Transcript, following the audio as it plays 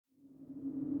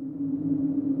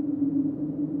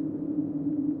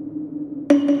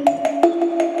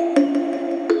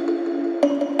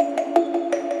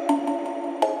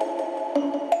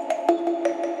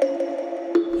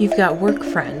You've got work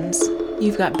friends,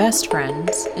 you've got best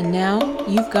friends, and now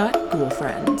you've got ghoul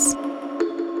friends.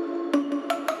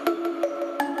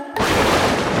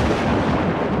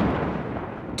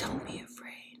 Don't be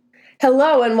afraid.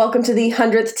 Hello and welcome to the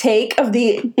 100th take of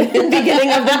the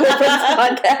beginning of the Ghoul Friends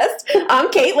podcast. I'm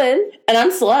Caitlin. And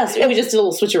I'm Celeste. We just did a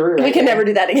little switcheroo. We can never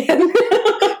do that again.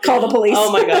 Call the police.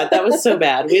 Oh my god, that was so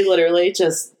bad. We literally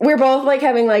just... We're both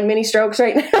having mini strokes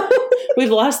right now. We've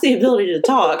lost the ability to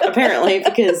talk, apparently,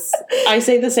 because I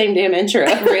say the same damn intro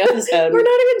every episode. We're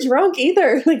not even drunk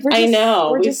either. I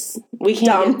know. We can't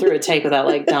dumb. get through a take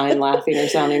without dying laughing or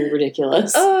sounding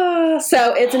ridiculous.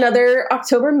 So it's another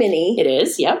October mini. It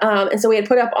is, yep. And so we had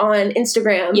put up on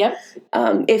Instagram. Yep.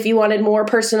 If you wanted more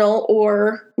personal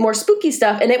or more spooky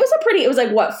stuff. And it was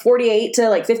 48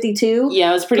 to 52. Yeah,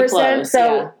 it was pretty close.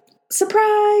 So, yeah.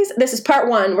 Surprise! This is part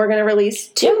one. We're going to release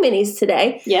two minis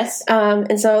today. Yes.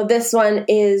 And so this one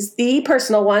is the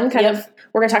personal one.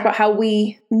 We're going to talk about how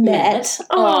we met.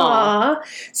 Aww.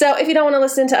 So if you don't want to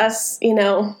listen to us,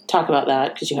 talk about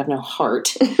that because you have no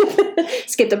heart.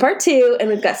 skip to part two, and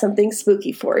we've got something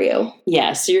spooky for you.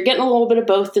 Yeah, so you're getting a little bit of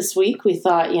both this week. We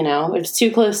thought, it was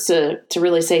too close to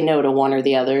really say no to one or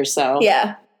the other. So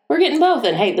yeah. We're getting both,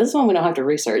 and hey, this one we don't have to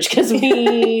research because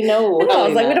we know. I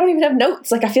was we don't even have notes.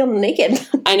 I feel naked.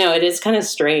 I know, it is kind of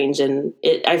strange, and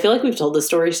I feel like we've told the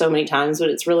story so many times, but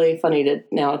it's really funny to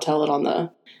now tell it on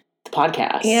the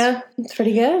podcast. Yeah, it's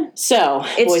pretty good. So,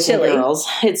 it's boys chilly. and girls,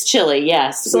 it's chilly,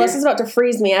 yes. Celeste is about to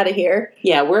freeze me out of here.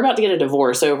 Yeah, we're about to get a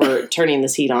divorce over turning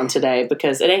this heat on today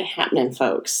because it ain't happening,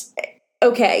 folks.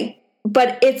 Okay.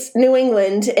 But it's New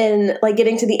England and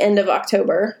getting to the end of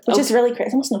October, which is really crazy.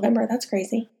 It's almost November. That's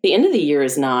crazy. The end of the year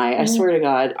is nigh. I swear to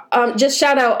God. Just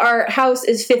shout out, our house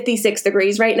is 56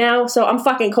 degrees right now, so I'm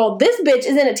fucking cold. This bitch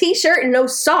is in a t-shirt and no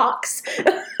socks.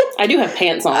 I do have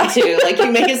pants on too.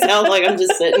 You make it sound like I'm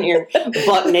just sitting here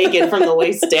butt naked from the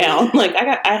waist down.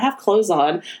 I have clothes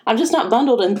on. I'm just not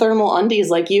bundled in thermal undies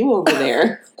like you over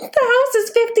there. The house is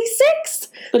 56.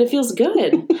 But it feels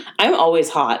good. I'm always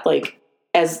hot.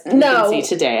 As you can see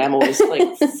today, I'm always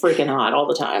freaking hot all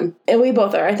the time. And we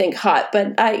both are, I think, hot.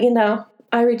 But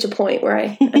I reach a point where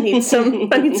I need some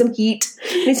heat.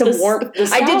 I need some warmth.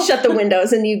 I did shut the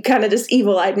windows, and you kind of just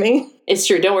evil-eyed me. It's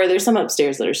true. Don't worry. There's some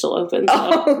upstairs that are still open. So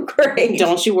oh, great.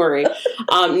 Don't you worry.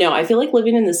 No, I feel like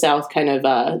living in the South kind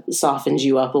of softens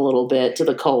you up a little bit to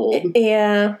the cold.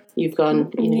 Yeah. You've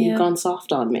gone, you've gone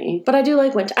soft on me. But I do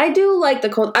like winter. I do like the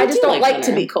cold. I just don't like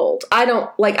to be cold. I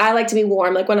like to be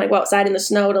warm. When I go outside in the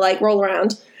snow to roll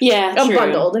around. Yeah, I'm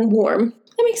bundled and warm.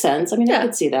 That makes sense. I mean, I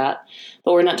could see that.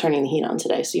 But we're not turning the heat on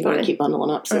today, so you better keep bundling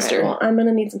up, sister. Right, well, I'm going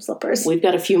to need some slippers. We've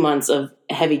got a few months of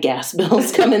heavy gas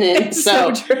bills coming in,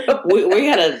 so true. we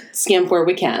got to skimp where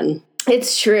we can.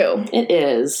 It's true. It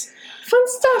is. Fun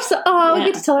stuff. So, we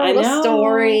get to tell our little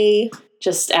story.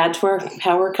 Just add to our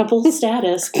power couple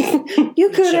status.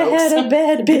 You could have had a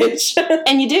bed, bitch.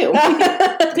 And you do.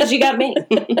 Because you got me.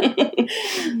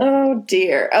 Oh,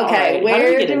 dear. Okay, right,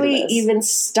 where do we even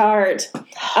start? We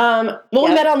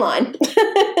met online.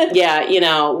 Yeah,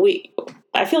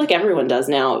 I feel like everyone does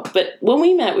now. But when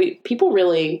we met, people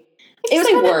really... But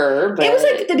it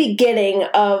was the beginning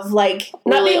of not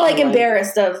really being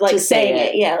embarrassed of saying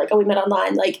it. Yeah, we met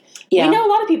online. We know a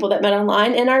lot of people that met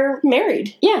online and are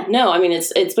married. Yeah, no, I mean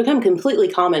it's become completely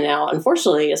common now.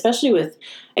 Unfortunately, especially with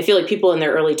I feel like people in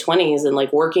their early 20s and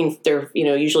working their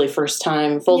usually first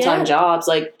time full-time jobs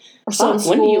when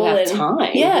do you have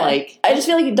time? Yeah, I just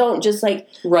feel like you don't just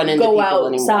run into go people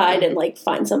outside anymore. And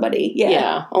find somebody.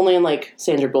 Yeah, only in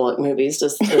Sandra Bullock movies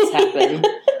does this happen.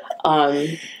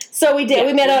 So we did. Yeah.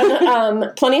 We met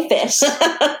on Plenty of Fish.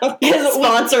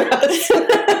 Sponsor us.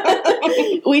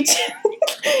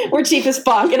 We're cheap as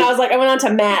fuck. And I was I went on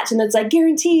to Match, and it's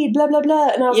guaranteed, blah, blah,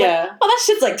 blah. And I was that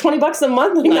shit's $20 a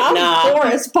month. I'm poor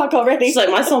as fuck already. She's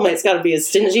my soulmate's got to be as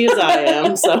stingy as I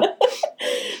am. So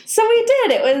we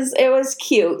did. It was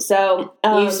cute. So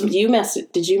did you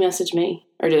message me?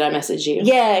 Or did I message you?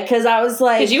 Yeah, because I was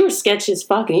because you were sketchy as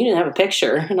fuck and you didn't have a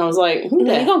picture. And I was like, who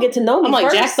the you gonna get to know me I'm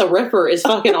first. Jack the Ripper is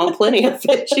fucking on Plenty of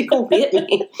Fish. You gonna get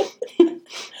me. And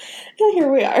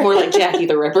here we are. More like Jackie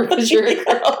the Ripper because you're a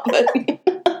girl.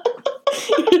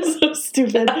 You're so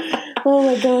stupid. Oh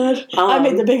my God. I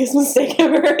made the biggest mistake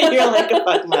ever. You're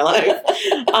fuck my life.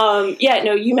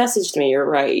 You messaged me. You're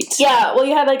right. Yeah, well,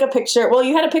 you had a picture. Well,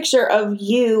 you had a picture of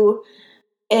you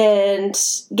and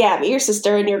Gabby, your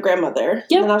sister, and your grandmother.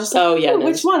 Yep. And I was just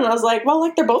which one? And I was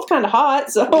they're both kind of hot,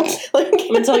 so I'm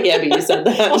gonna tell Gabby you said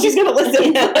that. Well, she's gonna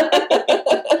listen.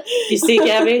 You see,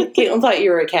 Gabby? Caitlin thought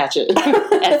you were a catchet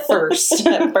at first.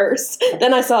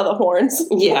 Then I saw the horns.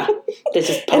 Yeah. They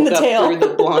just poke up tail. through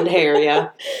the blonde hair, yeah.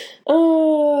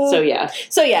 So yeah.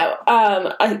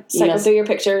 I cycled through your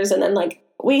pictures, and then like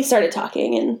we started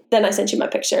talking, and then I sent you my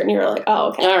picture, and you were like, "Oh,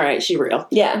 okay, all right, she real."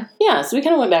 Yeah. So we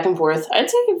kind of went back and forth. I'd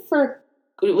say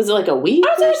was it like a week? I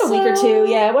would say like a week or two.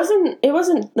 Yeah, it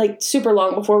wasn't like super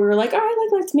long before we were like, all right, like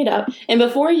let's meet up. And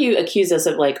before you accuse us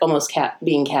of like almost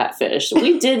being catfished,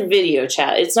 we did video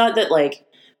chat. It's not that like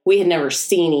we had never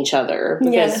seen each other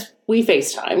because we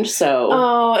FaceTimed. So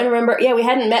and remember, we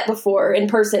hadn't met before in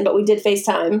person, but we did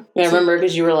FaceTime. I remember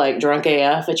because you were like drunk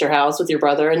AF at your house with your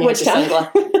brother, and you had your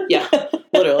sunglasses. Yeah.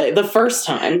 Literally, the first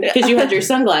time, because you had your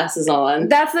sunglasses on.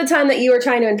 That's the time that you were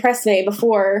trying to impress me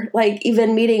before, like,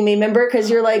 even meeting me, remember? Because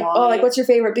you're like, what's your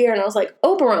favorite beer? And I was like,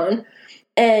 Oberon.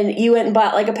 And you went and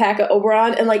bought, like, a pack of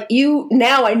Oberon. And, like,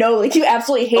 now I know, like, you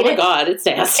absolutely hate it. Oh, my God, it's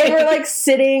nasty. And we're, like,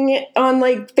 sitting on,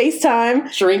 like,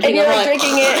 FaceTime. Drinking. And you're, like,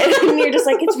 drinking it. And you're just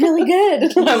like, it's really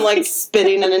good. I'm, like,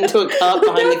 spitting it into a cup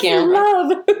behind the camera.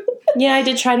 Love. Yeah, I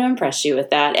did try to impress you with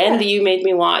that. And you made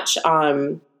me watch...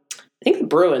 I think the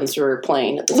Bruins were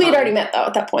playing at the time. We had already met, though,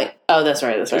 at that point. Oh, that's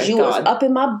right. You was up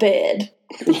in my bed.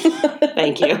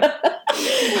 Thank you.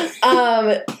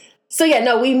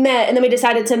 We met, and then we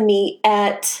decided to meet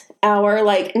at our,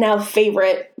 like, now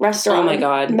favorite restaurant. Oh, my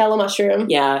God. Mellow Mushroom.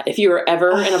 Yeah, if you were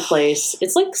ever in a place,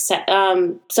 it's like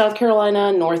South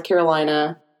Carolina, North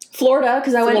Carolina. Florida,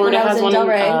 because I went when I was in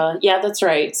Delray. Yeah, that's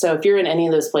right. So if you're in any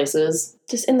of those places.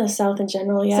 Just in the South in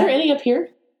general, yeah. Is there any up here?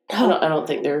 No. I don't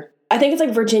think there... I think it's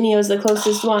like Virginia is the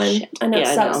closest one. Shit. I know it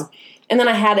sucks. I know. And then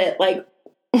I had it like,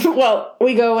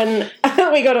 we go when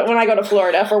I go to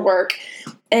Florida for work,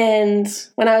 and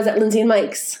when I was at Lindsay and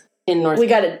Mike's in North, we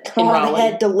got they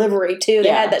had delivery too. They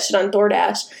had that shit on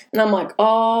DoorDash, and I'm like,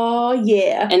 oh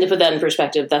yeah. And to put that in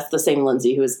perspective, that's the same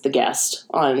Lindsay who was the guest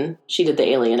on. She did the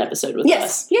Alien episode with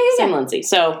us. Yeah. Same Lindsay.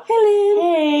 So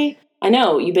hey. I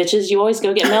know you bitches. You always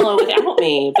go get mellow without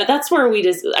me, but that's where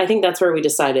I think that's where we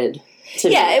decided.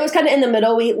 It was kind of in the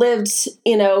middle. We lived,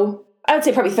 I would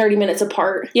say probably 30 minutes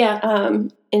apart. Yeah.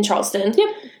 In Charleston.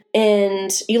 Yep.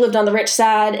 And you lived on the rich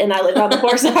side, and I lived on the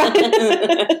poor side.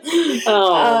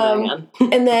 Man.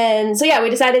 And then, we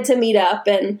decided to meet up,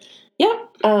 and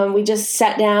we just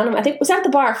sat down. I think we sat at the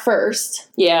bar first.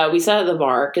 Yeah, we sat at the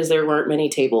bar because there weren't many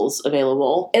tables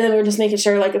available. And then we were just making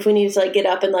sure, like, if we needed to, like, get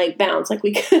up and, like, bounce, like,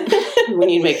 we could. We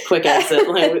need to make a quick exit.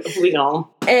 Like, we gone.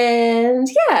 And,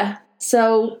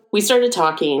 so we started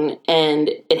talking, and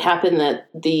it happened that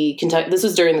this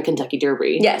was during the Kentucky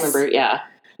Derby. Yes. Remember? Yeah.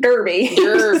 Derby.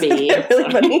 Really funny.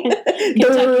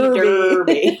 Kentucky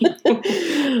Derby.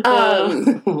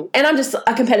 And I'm just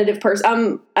a competitive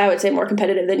person. I would say more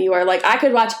competitive than you are. Like, I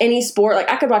could watch any sport. Like,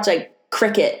 I could watch, like,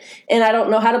 cricket, and I don't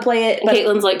know how to play it. But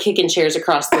Caitlin's, like, kicking chairs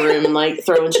across the room and, like,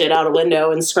 throwing shit out a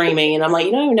window and screaming, and I'm like,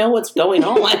 you don't even know what's going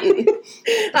on.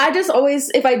 I just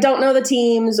always, if I don't know the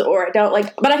teams, or I don't,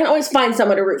 like, but I can always find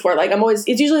someone to root for. Like,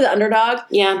 it's usually the underdog.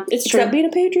 Yeah, it's true. Except being a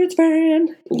Patriots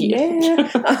fan. Yeah.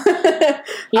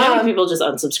 People just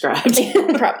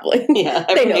unsubscribed. Probably. Yeah.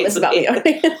 They know this about me.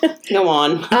 Go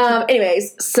on.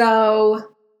 Anyways, so,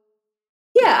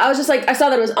 I was just like, I saw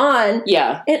that it was on.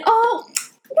 Yeah. And,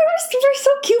 we're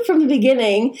so cute from the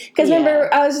beginning. Because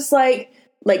remember, I was just like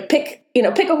pick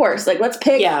a horse. Like, let's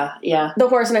pick the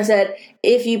horse. And I said,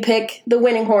 if you pick the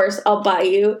winning horse, I'll buy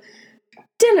you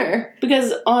dinner.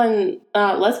 Because on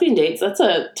lesbian dates, that's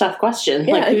a tough question.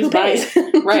 Yeah, like, who's buying?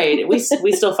 Right. We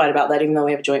still fight about that, even though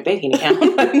we have a joint banking account.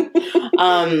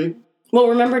 Well,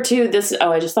 remember, too,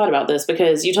 I just thought about this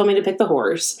because you told me to pick the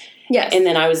horse. Yes. And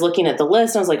then I was looking at the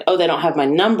list, and I was like, oh, they don't have my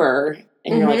number.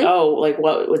 And you're like, oh, like,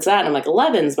 what's that? And I'm like,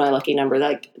 11's my lucky number.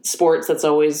 Like, sports, that's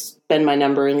always been my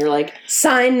number. And you're like...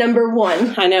 Sign number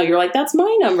 1. I know. You're like, that's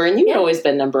my number. And you've always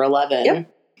been number 11.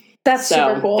 Yep. That's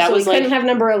super cool. So we couldn't have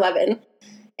number 11.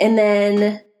 And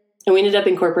then... And we ended up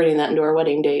incorporating that into our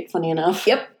wedding date, funny enough.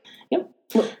 Yep.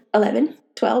 11,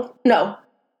 12? No.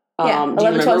 Do you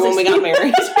remember when we got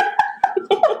married?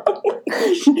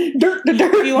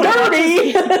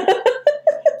 Dirty!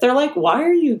 They're like, why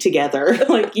are you together?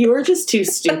 Like, you are just too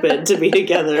stupid to be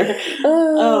together.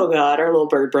 Oh, God, our little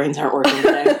bird brains aren't working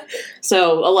today.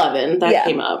 So, 11, that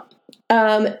came up.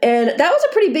 And that was a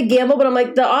pretty big gamble, but I'm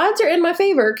like, the odds are in my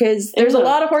favor because there's a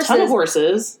lot of horses. Ton of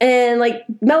horses. And, like,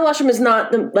 Mellow Mushroom is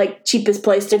not the, like, cheapest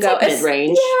place to go. It's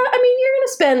mid-range. Yeah, I mean, you're going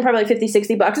to spend probably like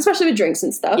 $50-$60, especially with drinks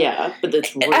and stuff. Yeah, but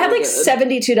it's really I had, like,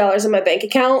 $72 in my bank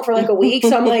account for, like, a week,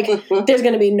 so I'm like, there's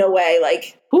going to be no way,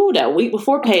 like... Ooh, that week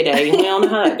before payday. We all know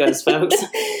how that goes, folks.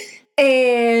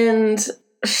 And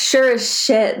sure as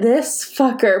shit, this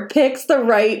fucker picks the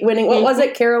right winning... What was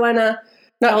it? California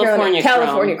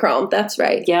Chrome. That's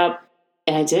right. Yep,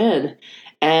 I did.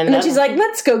 And then she's like,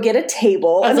 let's go get a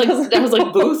table. I was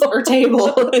like, booth or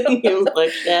table? And you was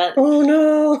like, that. Oh,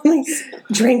 no. Like,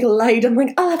 drink light. I'm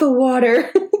like, I'll have a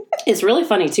water. It's really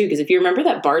funny, too, because if you remember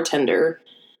that bartender,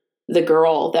 the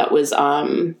girl that was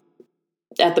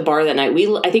at the bar that night,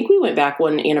 I think we went back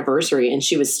one anniversary, and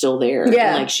she was still there.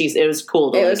 Yeah. And, like, it was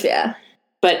cool. Yeah.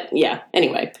 But, yeah,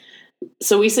 anyway.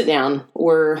 So we sit down,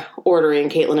 we're ordering,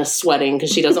 Caitlin is sweating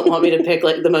because she doesn't want me to pick,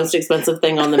 like, the most expensive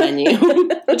thing on the menu,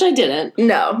 which I didn't.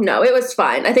 No, it was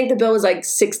fine. I think the bill was, like,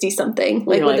 60-something,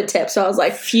 like, with the tip. So I was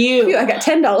like, phew, I got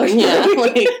 $10. Yeah,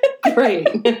 like, great.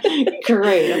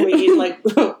 And we eat, like,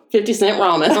 50-cent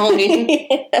ramen.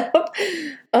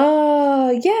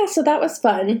 Yeah, so that was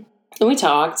fun. And we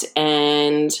talked,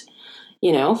 and...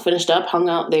 finished up, hung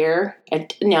out there.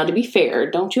 Now, to be fair,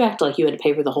 don't you act like you had to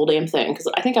pay for the whole damn thing, because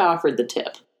I think I offered the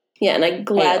tip. Yeah, and I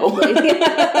gladly.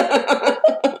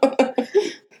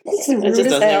 It just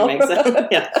doesn't make sense.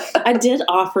 Yeah. I did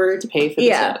offer to pay for the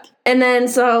tip. And then,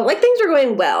 so, like, things were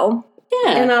going well.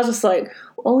 Yeah. And I was just like,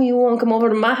 oh, you want to come over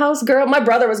to my house, girl? My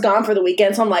brother was gone for the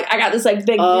weekend, so I'm like, I got this, like,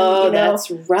 big, that's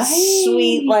right.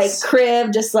 Sweet, like,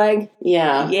 crib, just like,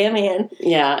 yeah, man.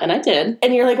 Yeah, and I did.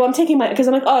 And you're like, well, I'm taking because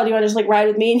I'm like, oh, do you want to just, like, ride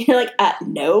with me? And you're like,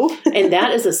 no. And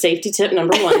that is a safety tip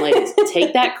number one. Like,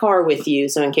 take that car with you,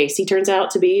 so in case he turns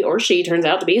out to be, or she turns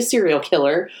out to be a serial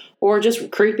killer, or just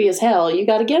creepy as hell, you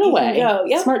got to get away.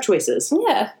 Yep. Smart choices.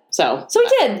 Yeah. So we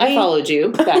did. I followed you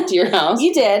back to your house.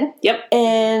 You did. Yep.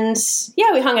 And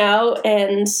yeah, we hung out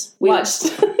and watched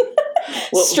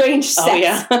Strange Sex. Oh,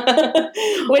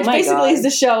 yeah. Which basically is the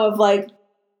show of, like,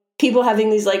 people having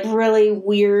these, like, really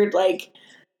weird, like,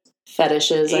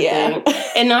 fetishes, I think.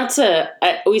 And not to,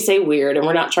 we say weird, and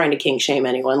we're not trying to kink shame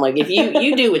anyone. Like, if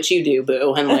you do what you do,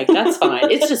 boo, and, like, that's fine.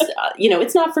 It's just,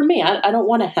 it's not for me. I don't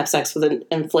want to have sex with an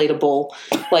inflatable,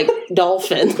 like,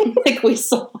 dolphin, like we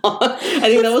saw. I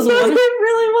think that was one. It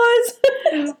really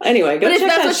was. Anyway, go check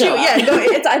that show out.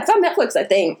 It's on Netflix, I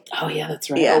think. Oh, yeah,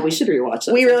 that's right. Yeah. Oh, we should rewatch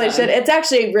that. We really should. It's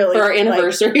actually really... For our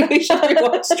anniversary, we should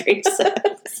rewatch Strange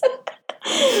Sex.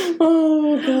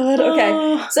 Oh, God.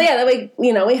 Okay. So, yeah, then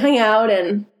we hung out,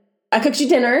 and I cooked you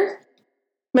dinner.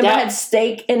 Remember, I had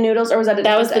steak and noodles, or was that a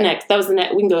different day? That was the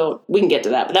next. We can get to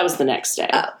that, but that was the next day.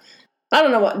 Oh. I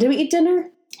don't know what. Did we eat dinner?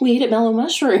 We ate at Mellow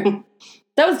Mushroom.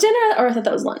 That was dinner, or I thought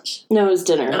that was lunch? No, it was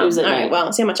dinner. Oh, it was at night. All right,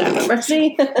 well, see how much I remember.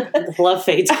 See? Love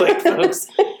fades quick, folks.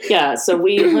 Yeah, so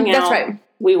we hung out. That's right.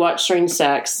 We watched Strange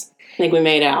Sex. I think we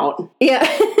made out. Yeah.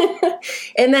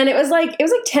 And then it was like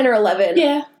 10 or 11.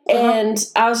 Yeah. And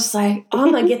I was just like, oh,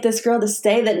 I'm going to get this girl to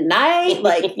stay the night.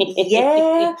 Like,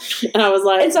 yeah. And I was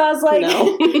like,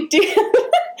 no. I'm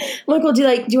like, well, do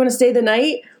you want to stay the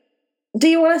night? Do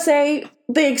you want to say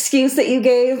the excuse that you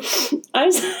gave? I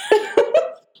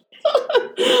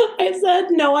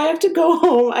said, no, I have to go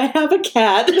home. I have a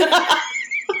cat.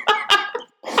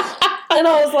 And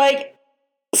I was like,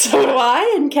 so do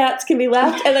I, and cats can be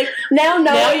left. And, like, now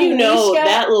you know Mishka,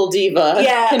 that little diva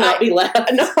cannot be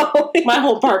left. No. My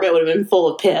whole apartment would have been full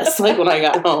of piss, like, when I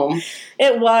got home.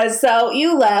 It was. So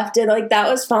you left, and, like, that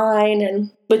was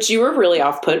fine. But you were really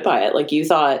off-put by it. Like, you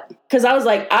thought... Because I was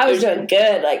like, I was doing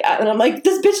good. Like, and I'm like,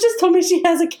 this bitch just told me she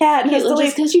has a cat. And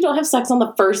just because you don't have sex on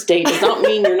the first date does not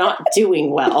mean you're not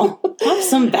doing well. Have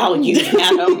some value,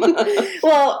 Adam.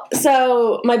 Well,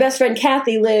 so my best friend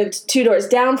Kathy lived 2 doors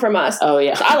down from us. Oh,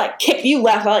 yeah. So I, you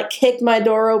left. I, kicked my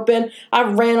door open. I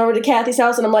ran over to Kathy's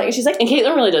house, and I'm like, and she's like... And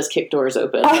Caitlin really does kick doors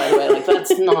open, by the way. Like,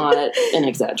 that's not an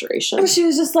exaggeration. And she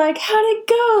was just like, how'd it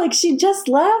go? Like, she just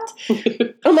left?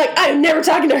 I'm like, I'm never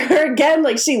talking to her again.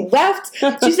 Like, she left.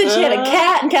 She said she had a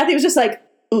cat, and Kathy was just like,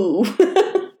 ooh.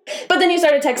 But then you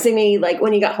started texting me, like,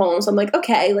 when you got home, so I'm like,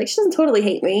 okay, like, she doesn't totally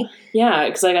hate me. Yeah,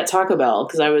 because I got Taco Bell,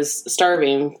 because I was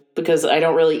starving, because I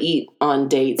don't really eat on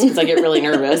dates, because I get really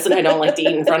nervous, and I don't like to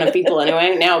eat in front of people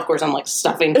anyway. Now, of course, I'm, like,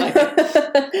 stuffing.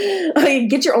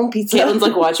 Get your own pizza. Caitlin's,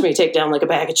 like, watch me take down, like, a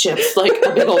bag of chips, like,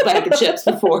 a big old bag of chips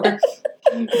before.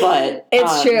 But...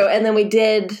 It's true, and then we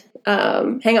did...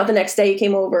 hang out the next day. You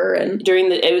came over, and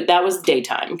that was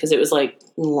daytime because it was like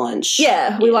lunch.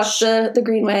 Yeah, we walked the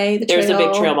Greenway. There's a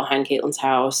big trail behind Caitlin's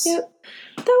house. Yep,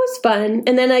 that was fun.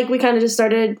 And then like we kind of just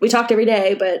started. We talked every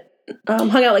day, but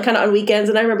hung out like kind of on weekends.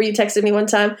 And I remember you texted me one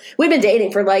time. We've been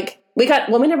dating for like we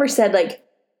never said like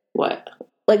what.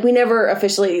 Like, we never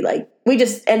officially, like, we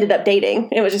just ended up dating.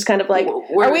 It was just kind of like,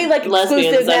 are we, like,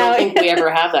 lesbians? Now? I don't think we ever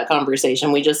have that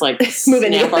conversation. We just, like,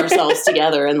 snap ourselves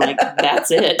together and, like, that's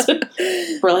it.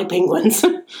 We're like penguins.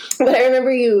 But I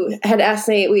remember you had asked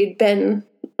me, we'd been,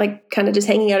 like, kind of just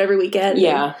hanging out every weekend.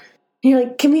 Yeah. And you're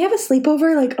like, can we have a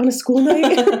sleepover, like, on a school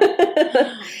night?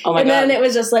 Oh, my God. And then it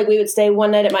was just, like, we would stay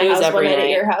one night at my house, one night at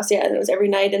your house. Yeah, and it was every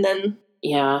night. And then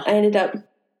I ended up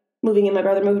moving in. My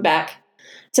brother moved back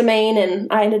to Maine, and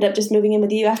I ended up just moving in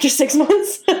with you after 6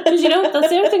 months. Because, that's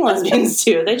the other thing lesbians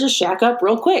do. They just shack up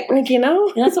real quick. Like,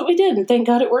 And that's what we did, and thank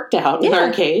God it worked out in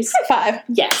our case. High five.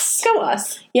 Yes. Go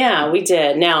us. Yeah, we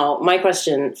did. Now, my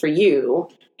question for you,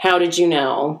 how did you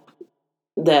know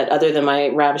that, other than my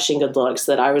ravishing good looks,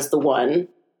 that I was the one?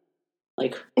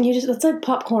 Like, it's like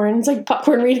popcorn. It's like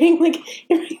popcorn reading. Like,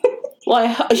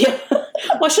 well,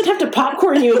 I shouldn't have to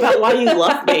popcorn you about why you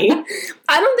love me.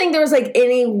 I don't think there was like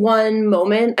any one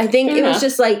moment. I think it was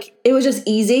just like, it was just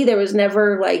easy. There was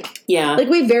never like, like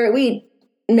we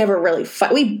never really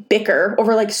fight. We bicker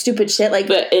over like stupid shit. Like,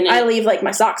 I leave like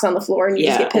my socks on the floor and you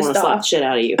just get pissed off. Slap the shit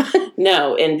out of you.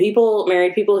 No, and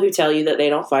married people who tell you that they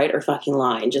don't fight are fucking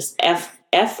lying. Just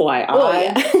FYI.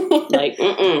 Like,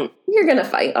 You're gonna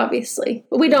fight, obviously.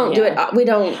 But we don't do it. We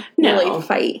don't really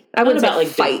fight. I wouldn't about like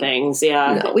fight big things.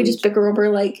 Yeah. No, we just bicker over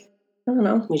like, I don't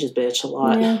know. We just bitch a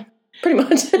lot. Yeah, pretty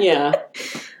much. Yeah.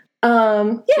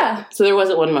 Yeah. So there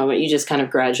wasn't one moment. You just kind of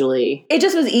gradually. It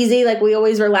just was easy. Like, we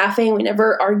always were laughing. We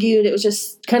never argued. It was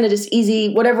just kind of just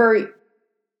easy. Whatever.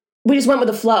 We just went with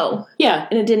the flow. Yeah.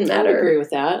 And it didn't matter. I would agree with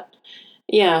that.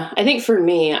 Yeah. I think for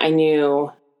me, I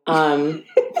knew.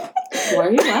 Why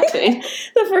are you laughing?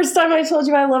 The first time I told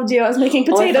you I loved you, I was making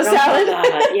potato salad.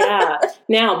 Yeah.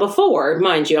 Now, before,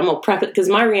 mind you, I'm going to prep it because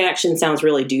my reaction sounds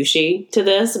really douchey to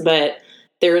this, but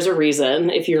there is a reason,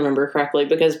 if you remember correctly,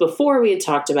 because before we had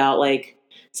talked about like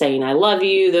saying I love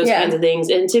you, those kinds of things.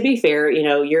 And to be fair,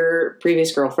 your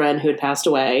previous girlfriend who had passed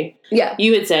away,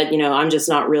 you had said, I'm just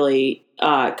not really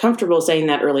comfortable saying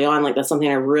that early on. Like, that's something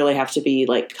I really have to be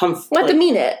like comfortable. Have to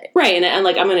mean it. Right. And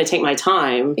like, I'm going to take my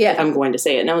time if I'm going to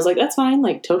say it. And I was like, that's fine.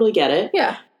 Like, totally get it.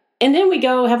 Yeah. And then we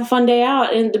go have a fun day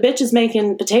out and the bitch is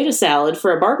making potato salad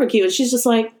for a barbecue. And she's just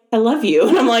like, I love you.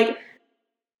 And I'm like,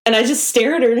 and I just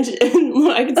stare at her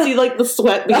and I could see like the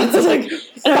sweat beads. And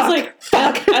I was like,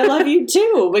 fuck, I love you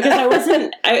too. Because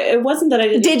it wasn't that I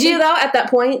didn't. Did you though at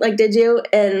that point? Like, did you?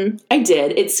 And I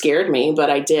did. It scared me, but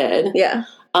I did. Yeah.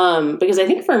 Because I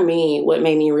think for me, what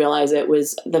made me realize it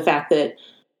was the fact that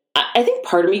I think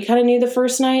part of me kind of knew the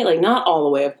first night, like not all the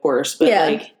way, of course, but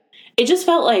like it just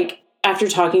felt like after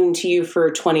talking to you for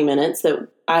 20 minutes that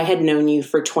I had known you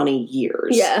for 20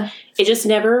 years. Yeah. It just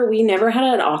we never had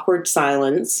an awkward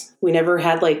silence. We never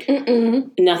had like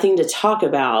nothing to talk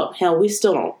about. Hell, we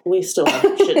still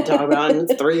have shit to talk about.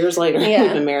 And 3 years later,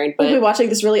 we've been married. But we watched like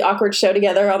this really awkward show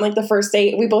together on like the first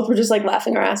date. We both were just like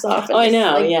laughing our ass off. I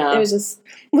know. Like, yeah. It was just,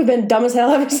 we've been dumb as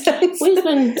hell ever since. We've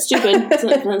been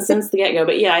stupid since the get-go.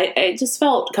 But yeah, I just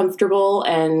felt comfortable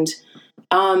and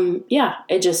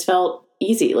it just felt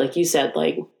easy. Like you said,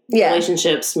 like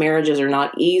relationships, marriages are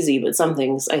not easy, but some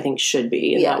things I think should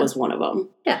be. And that was one of them.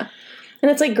 Yeah.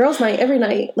 And it's like girls' night every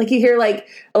night. Like you hear like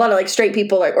a lot of like straight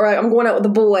people like, or I'm going out with the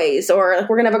boys, or like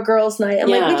we're gonna have a girls' night. And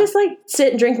like we just like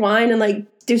sit and drink wine and like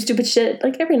do stupid shit.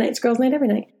 Like every night's girls' night every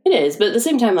night. It is, but at the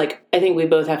same time, like I think we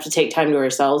both have to take time to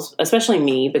ourselves, especially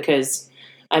me because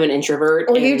I'm an introvert.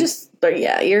 Well, you're just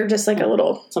like a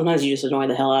little. Sometimes you just annoy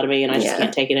the hell out of me, and I just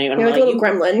can't take it anymore. You're like a little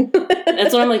gremlin.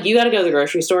 That's when I'm like, you got to go to the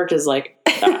grocery store because like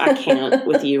I can't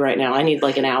with you right now. I need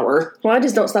like an hour. Well, I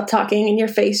just don't stop talking, and your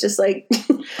face just like.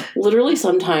 Literally,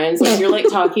 sometimes like you're like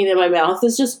talking, and my mouth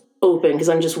is just open because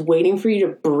I'm just waiting for you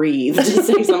to breathe to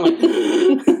say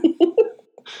something.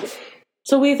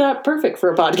 So we thought perfect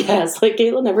for a podcast. Like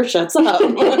Caitlin never shuts up.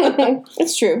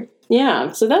 It's true.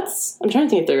 Yeah, so I'm trying to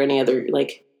think if there are any other,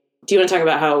 like, do you want to talk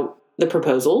about how the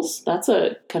proposals? That's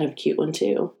a kind of cute one,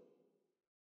 too.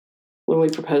 When we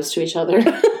proposed to each other.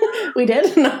 We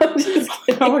did? No, I'm just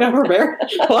kidding. Oh my God, we're bare.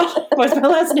 What? Why's my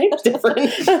last name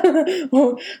different?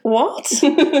 What?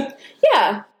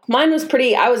 Yeah, mine was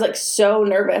I was, like, so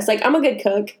nervous. Like, I'm a good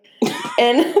cook,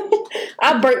 and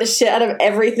I burnt the shit out of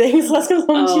everything. So let's go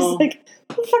home. She's like,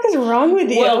 what the fuck is wrong with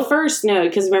you? Well, first, no,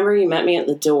 because remember you met me at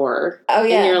the door. Oh,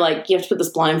 yeah. And you're like, you have to put this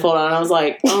blindfold on. I was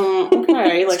like,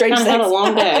 okay. Like, kind of had a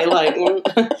long day. Like,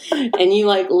 and you,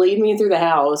 like, lead me through the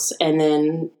house, and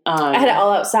then... I had it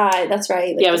all outside. That's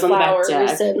right. Like, yeah, it was on the back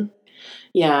deck. And...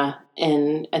 Yeah,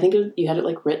 and I think you had it,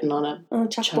 like, written on a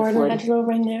chalkboard. And I had a little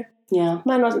ring there. Yeah.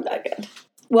 Mine wasn't that good.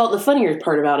 Well, the funnier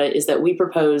part about it is that we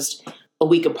proposed a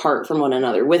week apart from one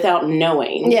another without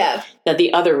knowing that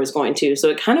the other was going to. So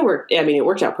it kind of worked. I mean, it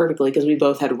worked out perfectly because we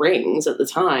both had rings at the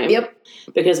time. Yep.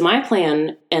 Because my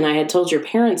plan, and I had told your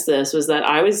parents this, was that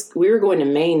we were going to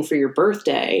Maine for your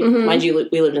birthday. Mm-hmm. Mind you,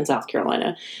 we lived in South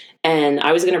Carolina. And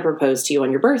I was going to propose to you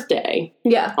on your birthday.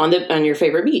 Yeah. On your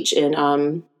favorite beach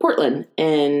in Portland.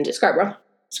 And Scarborough,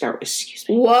 excuse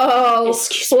me. Whoa.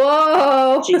 Excuse me.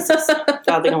 Whoa. Jesus.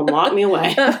 God, they're going to lock me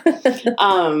away.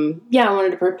 I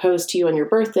wanted to propose to you on your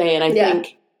birthday. And I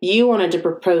think you wanted to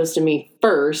propose to me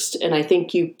first, and I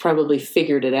think you probably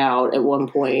figured it out at one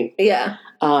point. Yeah.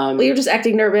 Well, you were just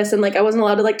acting nervous, and, like, I wasn't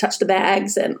allowed to, like, touch the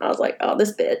bags, and I was like, oh,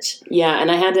 this bitch. Yeah, and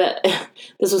I had to,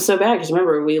 this was so bad, because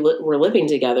remember, we were living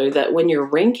together, that when your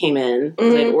ring came in,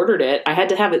 because I'd ordered it, I had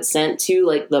to have it sent to,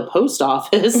 like, the post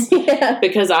office,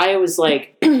 because I was,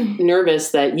 like,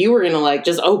 nervous that you were going to, like,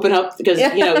 just open up, because,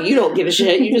 you know, you don't give a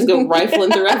shit, you just go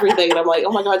rifling through everything, and I'm like,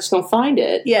 oh my God, just don't find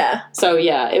it. Yeah. So,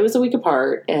 yeah, it was a week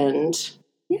apart, and...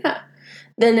 Yeah.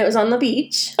 Then it was on the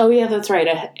beach. Oh, yeah, that's right.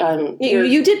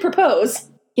 You did propose.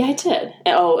 Yeah, I did.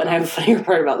 Oh, and I have a funnier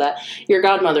part about that. Your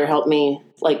godmother helped me,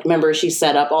 like, remember she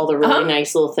set up all the really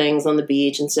nice little things on the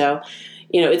beach, and so,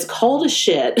 you know, it's cold as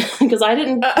shit, because I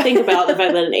didn't think about the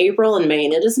fact that in April and May,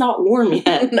 it is not warm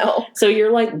yet. No. So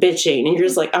you're, like, bitching, and you're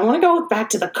just like, I want to go back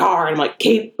to the car, and I'm like,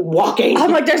 keep walking.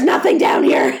 I'm like, there's nothing down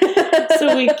here.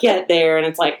 So we get there, and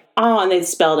it's like, oh, and they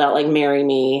spelled out, like, marry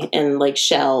me, and, like,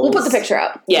 shells. We'll put the picture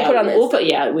up. Yeah. We'll put on this.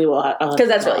 We will. Because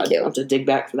that's really cute. I'll have to dig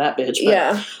back for that bitch. But,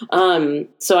 yeah.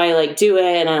 So I, like, do it,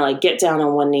 and I, like, get down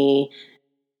on one knee,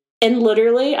 and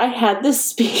literally I had this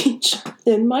speech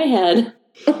in my head.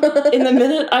 In the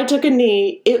minute I took a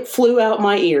knee, it flew out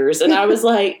my ears, and I was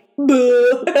like, I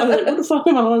was like, what the fuck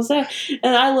am I going to say?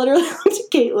 And I literally looked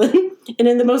at Caitlin, and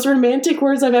in the most romantic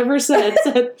words I've ever said,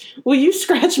 will you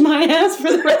scratch my ass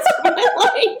for the rest of my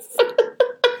life?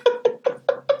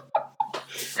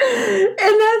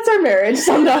 And that's our marriage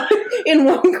summed up in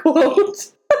one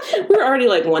quote. We're already,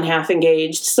 like, one half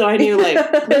engaged, so I knew, like,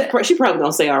 she probably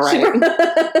gonna say all right.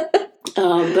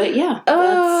 But yeah.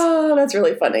 That's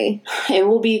really funny. And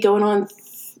we'll be going on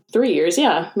 3 years,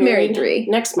 yeah. Married 3.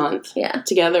 Next month. Yeah.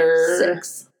 Together.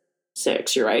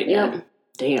 6, you're right. Yep. Yeah.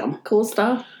 Damn. Cool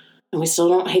stuff. And we still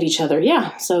don't hate each other.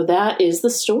 Yeah. So that is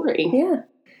the story. Yeah.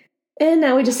 And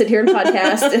now we just sit here and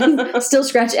podcast and still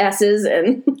scratch asses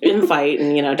and fight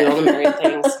and, you know, do all the married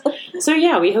things. So,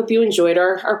 yeah, we hope you enjoyed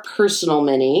our personal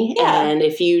mini. Yeah. And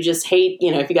if you just hate,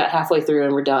 you know, if you got halfway through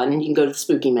and we're done, you can go to the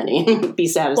spooky mini and be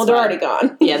satisfied. Well, they're already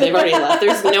gone. Yeah, they've already left.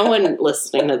 There's no one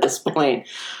listening at this point.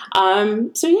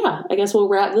 So, yeah, I guess we'll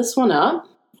wrap this one up.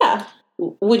 Yeah.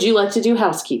 Would you like to do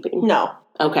housekeeping? No.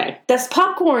 Okay. That's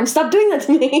popcorn. Stop doing that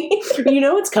to me. You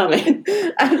know it's coming.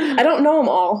 I don't know them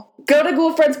all. Go to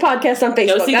Ghoul Friends Podcast on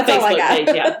Facebook. Go see That's the all I Facebook got.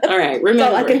 page, yeah. All right. Remember.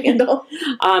 That's all I can handle.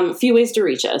 A few ways to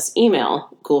reach us. Email,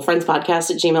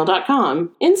 ghoulfriendspodcast@gmail.com.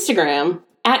 Instagram,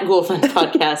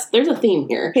 @ghoulfriendspodcast. There's a theme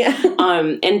here. Yeah.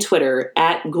 And Twitter,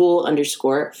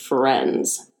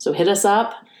 @ghoul_friends. So hit us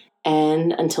up.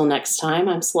 And until next time,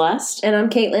 I'm Celeste. And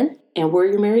I'm Caitlin. And we're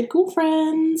your married ghoul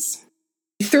friends.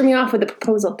 You threw me off with the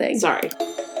proposal thing. Sorry.